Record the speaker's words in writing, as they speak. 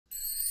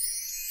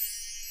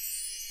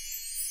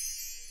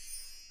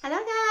Hello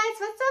guys,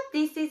 what's up?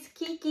 This is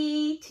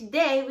Kiki.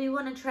 Today we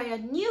want to try a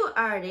new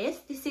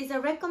artist. This is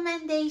a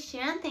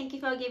recommendation. Thank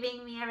you for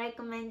giving me a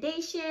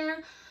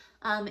recommendation.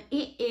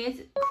 It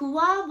is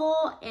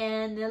Quavo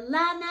and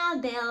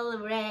Lana Del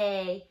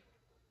Rey.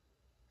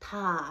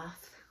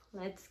 Tough.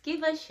 Let's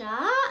give a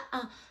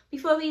shot.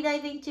 Before we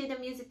dive into the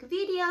music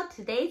video,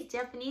 today's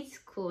Japanese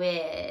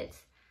quiz.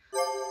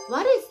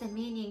 What is the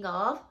meaning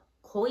of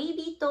恋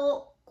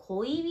人,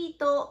 恋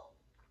人?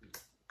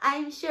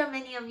 I'm sure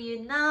many of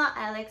you know.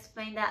 I'll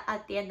explain that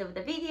at the end of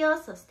the video,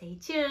 so stay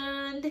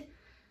tuned.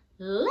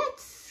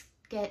 Let's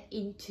get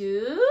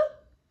into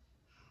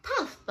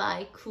Tough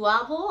by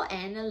Quavo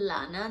and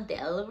Lana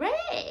Del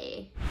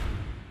Rey.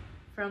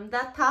 From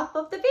the top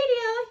of the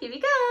video, here we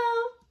go.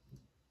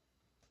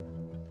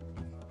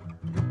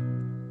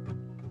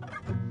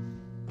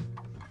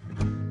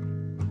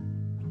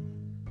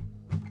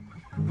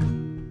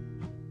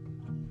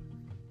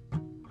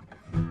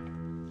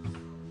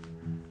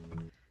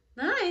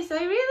 Nice,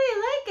 I really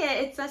like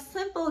it. It's a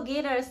simple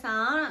guitar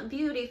sound,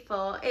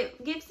 beautiful.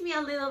 It gives me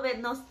a little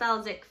bit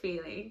nostalgic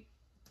feeling.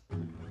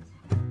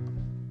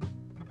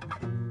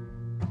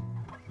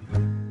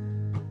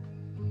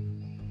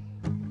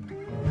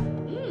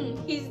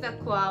 He's the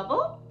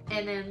Quavo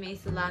and then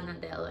Miss Lana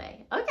Del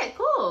Rey. Okay,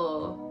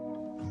 cool.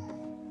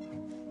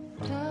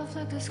 Tough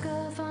like the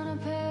scuff on a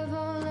pair of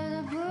old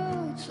leather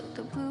boots, like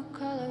the blue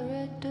collar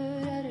red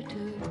dirt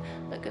attitude,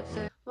 like a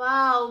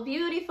Wow,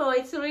 beautiful.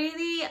 It's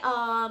really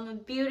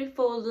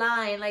beautiful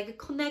line, like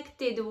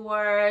connected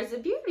words,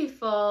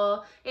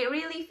 beautiful. It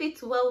really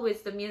fits well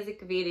with the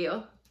music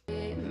video.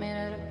 made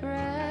out of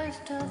brass,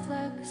 tough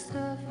like the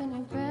stuff in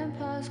your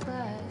grandpa's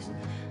glass.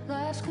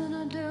 Life's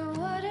gonna do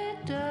what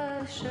it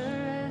does, sure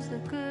as the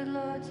good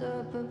Lord's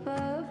up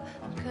above.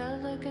 I'm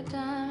cut like a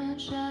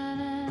diamond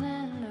shining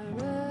in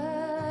the rough.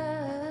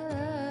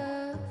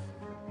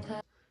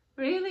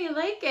 Really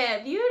like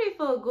it.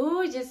 Beautiful,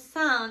 gorgeous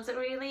sounds.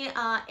 Really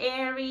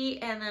airy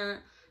and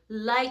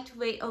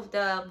lightweight of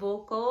the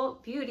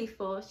vocal.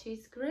 Beautiful.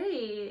 She's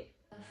great.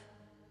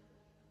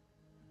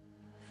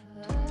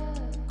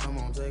 Come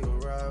on, take a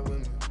ride with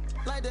me.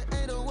 Like the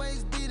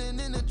 808s beating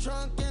in the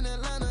trunk in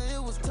Atlanta,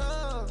 it was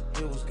tough.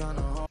 It was kind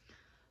of hard.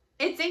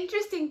 It's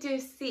interesting to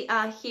see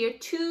hear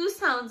two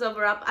sounds of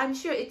rap. I'm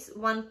sure it's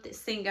one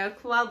singer.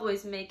 Quavo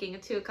is making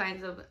two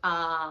kinds of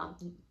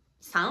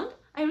sound.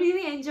 I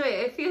really enjoy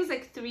it. It feels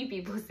like three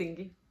people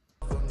singing.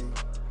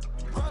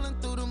 Crawling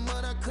through the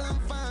mud, I couldn't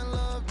find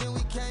love, then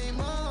we came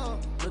up.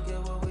 Look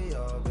at what we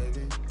are,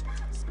 baby.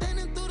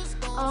 Standing through the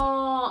storm.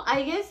 Oh,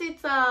 I guess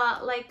it's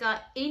like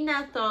a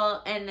inner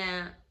thought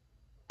and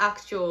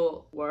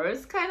actual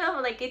words, kind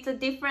of like it's a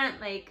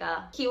different, like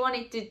he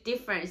wanted to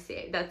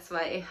differentiate. That's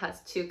why it has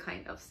two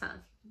kind of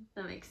sounds.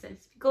 That makes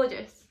sense.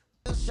 Gorgeous.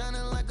 Still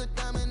shining like a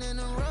diamond in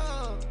the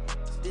rough.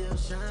 Still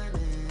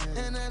shining,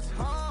 and that's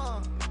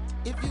hard.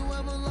 If you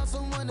ever lost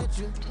someone that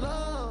you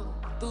love,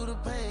 through the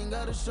pain,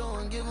 gotta show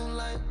and give them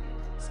life.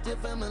 Still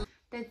family.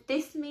 Does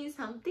this mean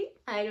something?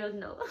 I don't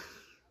know.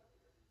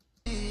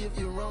 If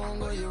you're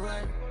wrong or you're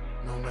right,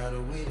 no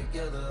matter we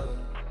together.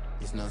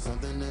 It's not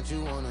something that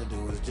you wanna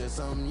do, it's just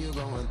something you're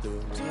going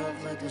through.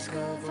 Tough like the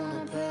scuff on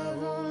a pair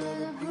of old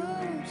leather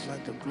boots,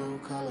 like the blue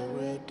collar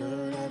red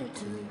dirt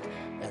attitude.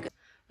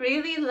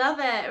 Really love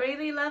it.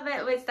 Really love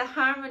it with the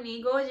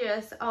harmony.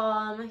 Gorgeous.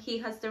 He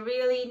has the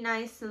really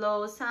nice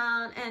low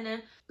sound,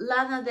 and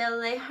Lana Del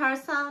Rey, her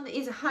sound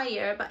is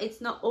higher, but it's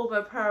not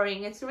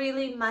overpowering. It's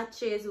really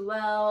matches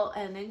well,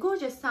 and a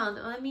gorgeous sound.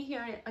 Let me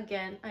hear it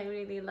again. I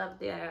really love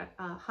their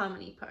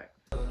harmony part.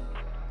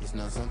 It's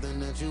not something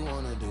that you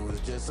wanna do, it's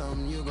just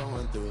something you're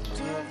going through.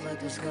 Tough like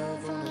the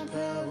scuff on a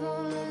pair of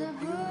old leather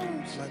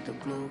boots, like the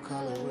blue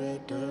collar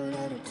red dirt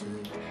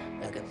attitude,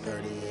 like a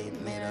 38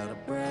 made out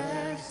of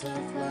brass,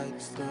 tough like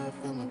stuff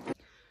in my.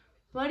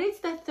 What is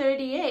the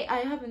 38? I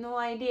have no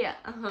idea,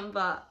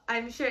 but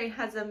I'm sure it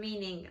has a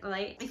meaning.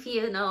 Like, if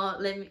you know,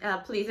 let me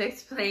please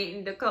explain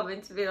in the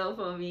comments below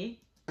for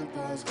me.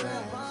 Life's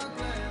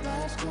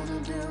gonna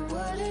do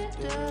what it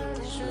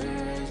does, sure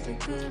as the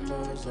good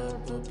Lord's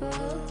up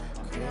above.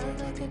 Caught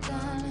like a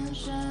diamond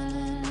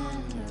shining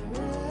in the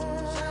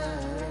rough.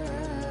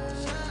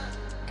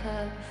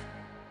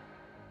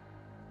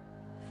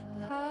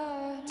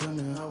 Tell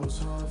me how it's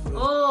hard for.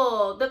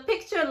 Oh, the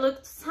picture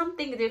looked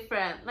something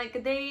different.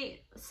 Like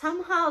they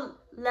somehow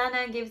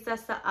Lana gives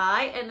us the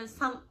eye and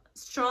some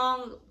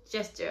strong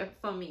gesture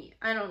for me.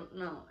 I don't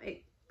know.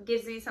 It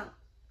gives me some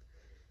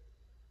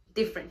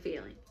different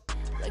feeling.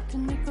 Like the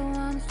nickel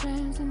on the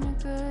strings and the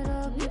good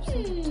old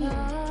Gibson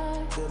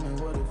guitar. Tell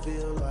me what it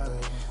feel like.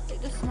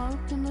 Like the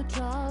smoke in the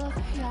draw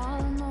of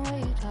y'all and the way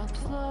you talk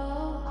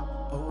slow.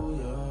 Oh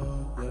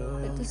yeah,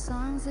 yeah. Like the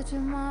songs that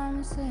your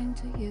mom sang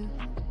to you.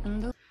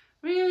 And the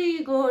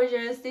Really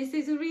gorgeous. This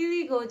is a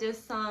really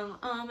gorgeous song.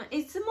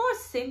 It's more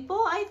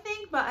simple, I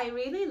think, but I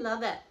really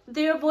love it.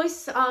 Their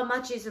voice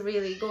match is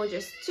really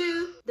gorgeous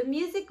too. The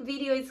music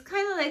video is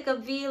kind of like a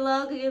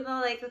vlog, you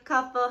know, like a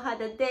couple had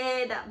a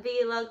day, that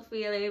vlog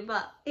feeling,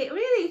 but it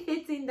really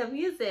fits in the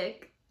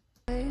music.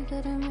 way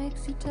that it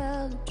makes you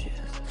tell the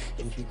truth.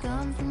 If you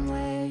come from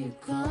where you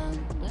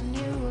come, then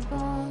you were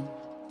born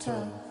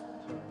tough.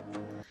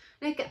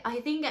 Like, I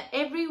think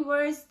every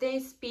verse they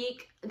sing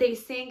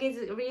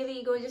is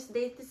really gorgeous.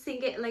 They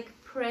sing it like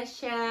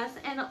precious,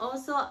 and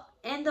also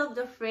end of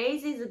the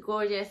phrase is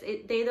gorgeous.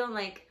 They don't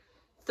like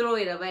throw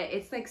it away.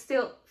 It's like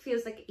still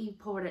feels like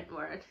important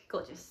word.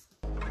 Gorgeous.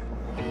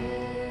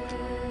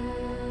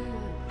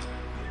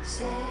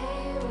 Say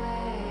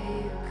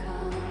where you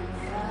come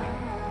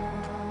from.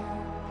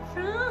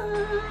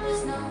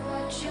 It's not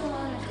what you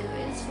wanna do,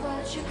 it's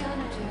what you're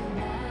gonna do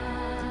now.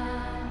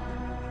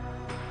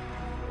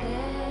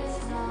 There's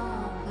no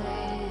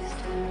place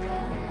to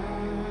run.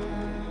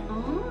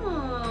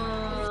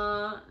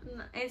 Oh,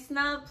 it's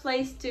not a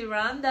place to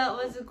run. That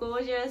was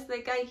gorgeous.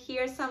 Like, I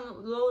hear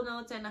some low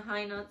notes and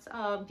high notes.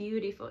 Oh,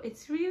 beautiful.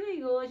 It's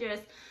really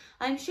gorgeous.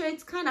 I'm sure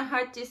it's kind of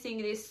hard to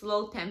sing this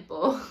slow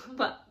tempo,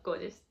 but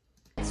gorgeous.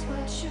 It's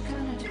what you're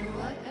gonna do,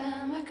 what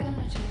am I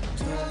gonna do?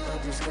 Talk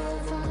like the skull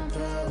from the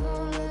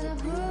barrel of the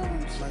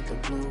boots, like the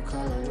blue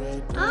color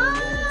red.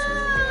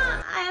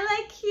 Ah, I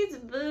like his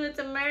boots,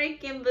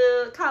 American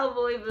boots,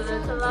 cowboy boots.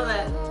 I love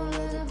it.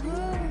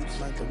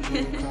 Like the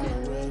blue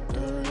color red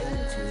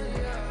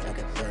like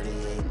a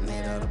 38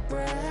 made out of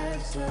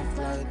brass, stuff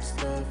like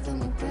stuff in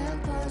my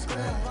grandpa's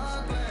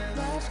glass.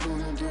 Life's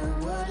gonna do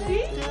what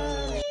it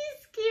does.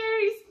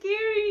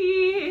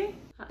 Scary.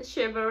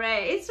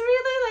 Chevrolet. It's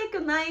really like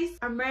a nice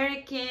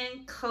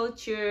American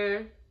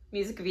culture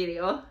music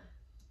video.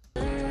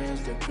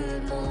 There's the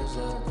good Lord's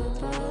up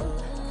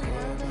above,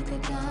 like a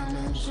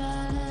diamond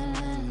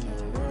shining in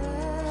the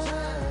rough.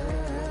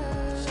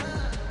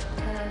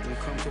 You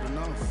come to the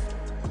north.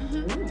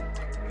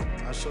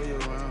 I'll show you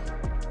around.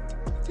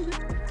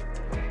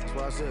 That's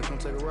why I said come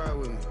take a ride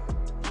with me.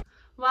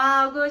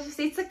 Wow, gorgeous.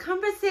 It's a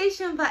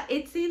conversation, but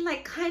it's in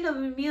like kind of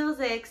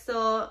music,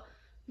 so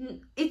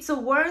it's a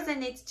words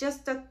and it's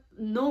just a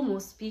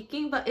normal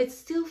speaking, but it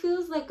still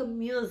feels like a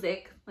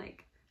music.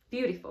 Like,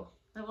 beautiful.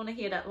 I want to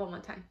hear that one more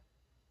time.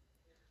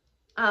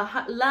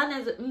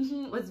 Lana's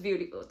was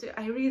beautiful too.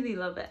 I really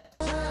love it.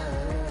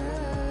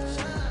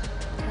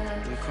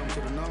 You come to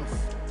the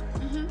north.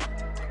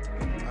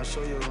 I'll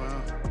show you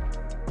around.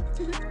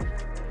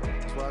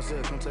 That's why I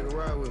said come take a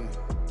ride with me.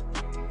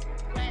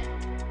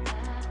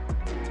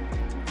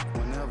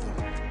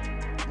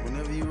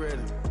 Whenever you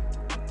ready,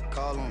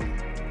 call on me.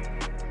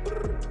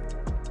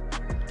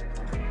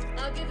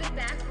 I'll give it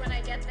back when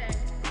I get there.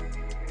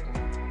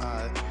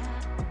 Alright.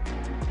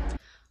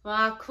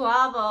 Wow,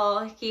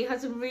 Quavo, he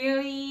has a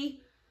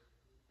really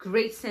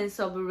great sense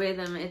of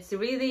rhythm. It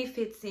really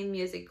fits in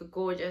music,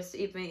 gorgeous,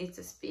 even it's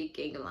a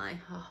speaking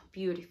line. Oh,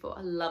 beautiful,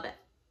 I love it.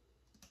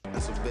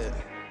 That's a bet.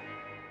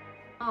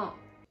 Oh,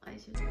 I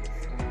should.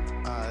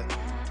 Alright.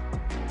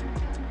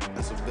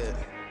 That's a bet.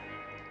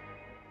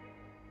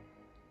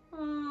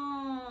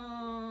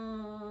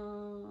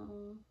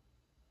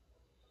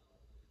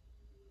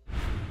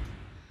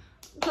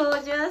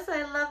 Gorgeous,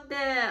 I loved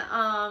it.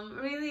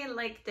 Really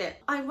liked it.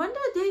 I wonder,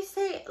 they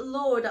say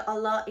Lord a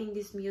lot in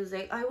this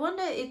music. I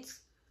wonder it's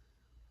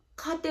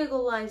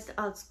categorized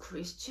as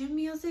Christian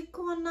music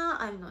or not.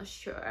 I'm not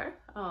sure.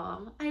 I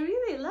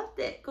really loved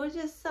it.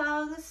 Gorgeous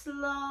song,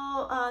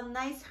 slow,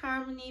 nice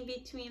harmony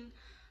between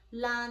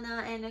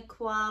Lana and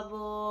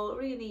Quavo.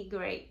 Really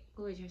great,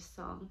 gorgeous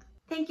song.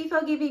 Thank you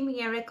for giving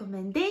me a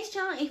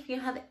recommendation. If you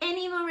have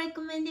any more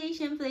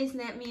recommendation, please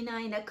let me know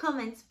in the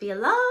comments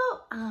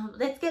below.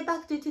 Let's get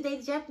back to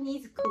today's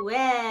Japanese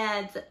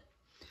quiz.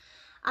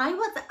 I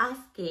was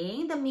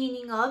asking the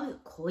meaning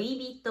of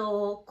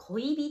koibito.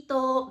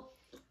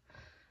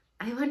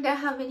 I wonder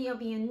how many of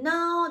you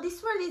know.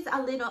 This word is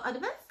a little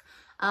advanced.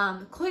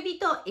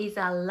 Koibito is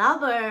a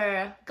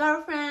lover,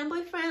 girlfriend,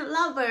 boyfriend,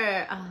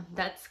 lover.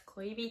 That's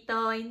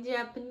koibito in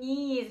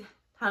Japanese.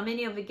 How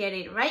many of you get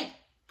it right?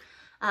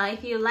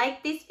 If you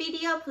like this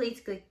video, please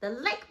click the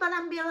like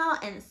button below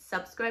and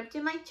subscribe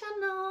to my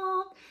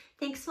channel.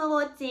 Thanks for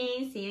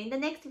watching. See you in the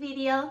next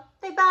video.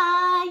 Bye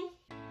bye.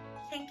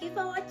 Thank you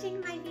for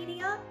watching my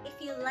video. If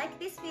you like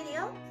this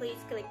video, please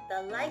click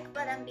the like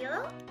button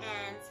below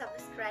and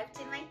subscribe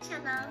to my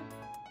channel.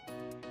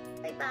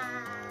 Bye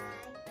bye.